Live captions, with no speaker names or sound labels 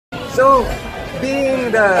So,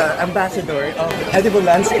 being the ambassador of edible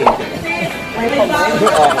landscape,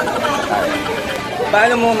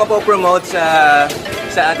 paano mo mapopromote sa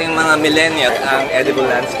ating mga millennials ang edible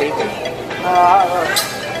landscaping?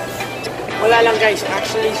 Wala lang guys,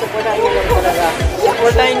 actually supportahin nyo lang talaga.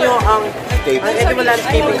 Supportahin nyo ang edible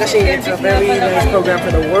landscaping kasi it's a very nice program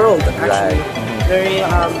for the world actually. Very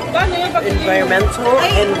environmental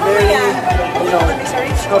and very,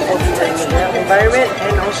 helpful to the environment,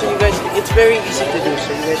 and also you guys, it's very easy to do,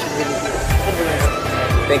 so you guys should really do it.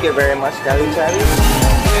 Thank you very much, Echarri.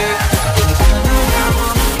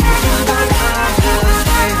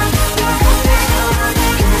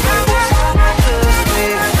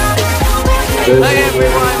 Hi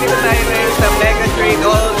everyone! Dito tayo ngayon sa Mega Trade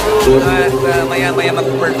Hall at maya-maya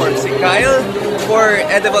mag-perform si Kyle for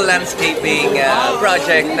edible landscaping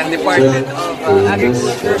project ng Department of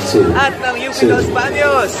Agriculture at ng UP Los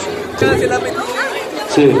Banos. Diyan sila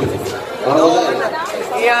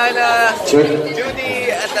Ian,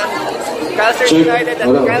 Judy at ang Culture United at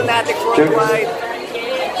Calnatics Worldwide.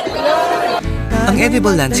 Ang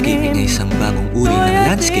edible landscaping ay isang bagong uri ng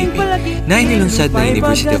landscaping na inilunsad ng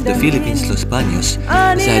University of the Philippines Los Banos.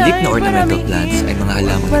 Sa halip na ornamental plants ay mga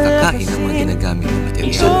halamang nakakain ng mga ginagamit ng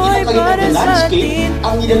material.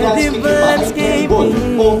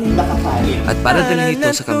 At para dalhin ito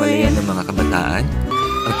sa kamalayan ng mga kabataan,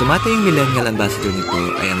 ang tumatayong millennial ambassador nito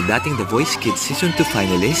ay ang dating The Voice Kids Season 2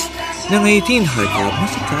 finalist ng 18 heartthrob na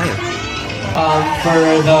si Kyle.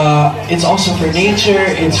 It's also for nature,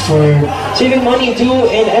 it's for saving money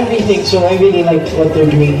too, and everything. So I really like what they're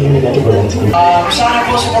doing here in edible landscaping. Sana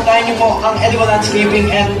po supportahan niyo po ang edible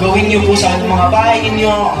landscaping and gawin niyo po sa mga bahay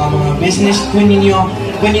ninyo, mga business po ninyo,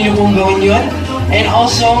 pwede niyo pong gawin yun. And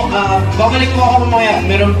also, babalik po ako mamaya.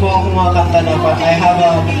 Meron po akong mga kanta na I have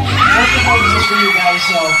a performances for you guys.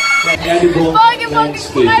 So, edible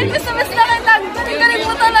landscaping. Kahit basta-basta kita, galing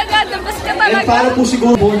mo talaga, tapos ka talaga. And para po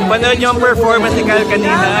siguro po na... Panood niyo ang performance ni Kyle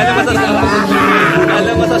kanina. Ano masasabi mo? Ano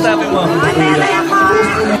masasabi mo?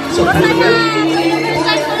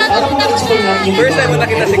 First time mo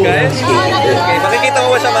nakita si Kyle? Okay, makikita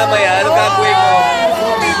mo ba siya mamaya? Anong gagawin mo?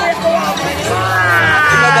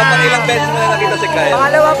 Pang ilang beses mo na nakita si Kyle?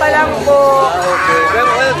 Pangalawa pa lang po. Okay.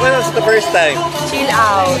 When was the first time? Chill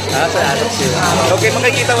out. Sa chill out. Okay,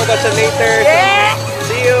 makikita mo ba siya later? Yeah!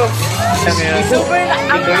 See you! Super ang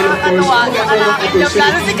nakakatawa. Joke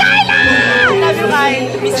lang si Kyle! Love you, Kyle.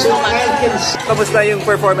 Miss you so much. Kamusta yung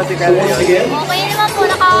performance ni Kyle? Okay naman po,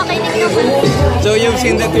 nakakakinig naman. So you've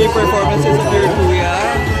seen the 3 performances of your kuya.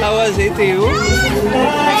 How was it to you?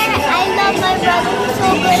 I love my brother so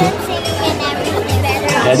good at singing and everything.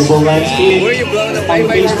 Edible landscape. Were you blown up by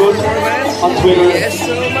Facebook, performance? on Twitter, Yes,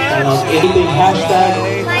 so much. and on anything hashtag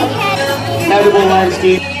edible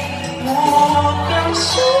landscape.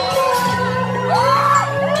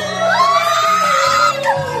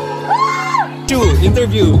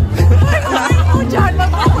 Interview.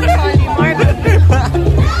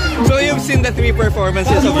 So you've seen the 3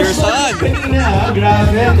 performances of your son.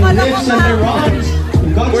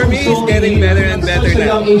 For me, it's getting better and better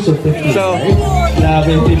now. So,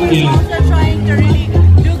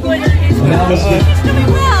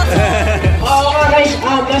 guys,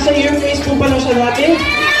 nasa your face po pala siya natin.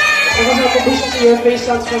 Nakasama po siya sa Your Face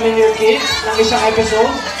Sounds Familiar Kids ng isang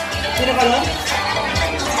episode. Sino ka nun?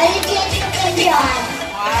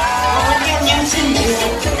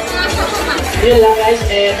 Yun lang guys,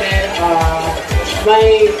 and then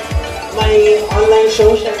may online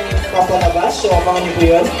show siya papalabas, so abangan niyo po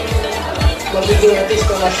yun. Magiging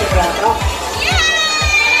artista na siya rata.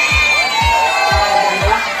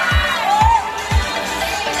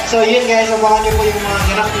 So yun guys, abangan niyo po yung mga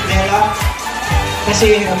ganap ni Bella.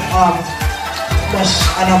 Kasi mas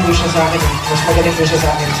po siya sa akin, mas magaling po siya sa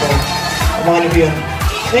akin, so abangan niyo po yun.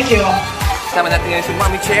 Thank you! Sama natin ngayon si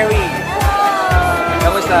Mommy Cherry.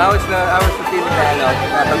 How was the feeling na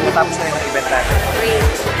matapos na yung event natin? Great.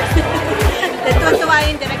 Natutuwa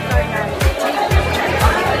yung director namin.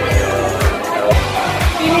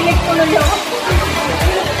 Pinilig ko na yun.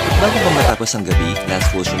 Bago ba matapos ang gabi,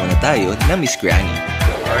 last photo muna tayo na Miss Granny.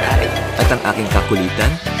 Alright. At ang aking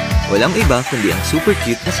kakulitan, walang iba kundi ang super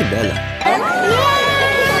cute na si Bella.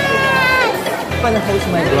 Host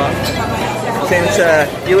my vlog since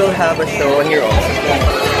you will have a show on your own.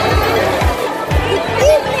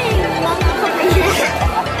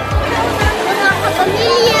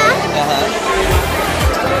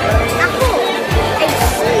 Ako,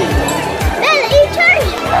 Bella, Echarri.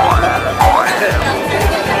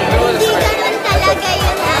 Hindi ganun talaga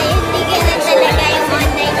yun ay, hindi ganun talaga yung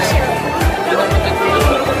online show.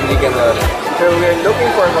 Hindi ganun. So we're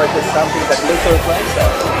looking forward to something that will surprise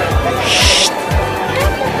us.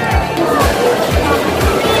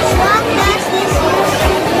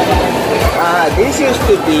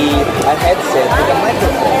 be a headset with a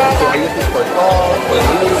microphone. So I use this for calls, for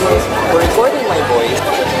music, for recording my voice.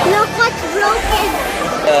 Look what's broken.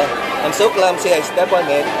 I'm so clumsy, I step on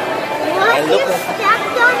it. What? And look, You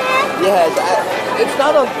stepped on it? yes, it's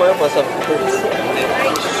not on purpose, of course.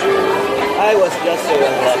 I was just so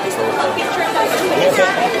unlucky.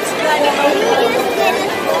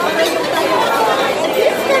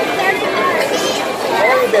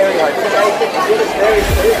 Very, very hard. Because I think it is very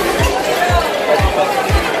sturdy.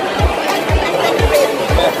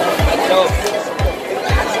 No,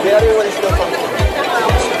 the other one is still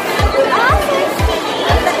functioning.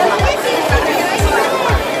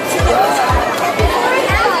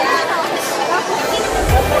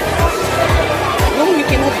 No, you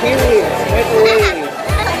cannot hear it right away.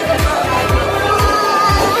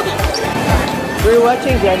 We're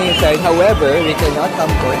watching Johnny inside. However, we cannot come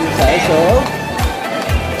inside. So,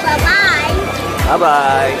 Bye-bye.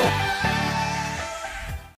 bye-bye.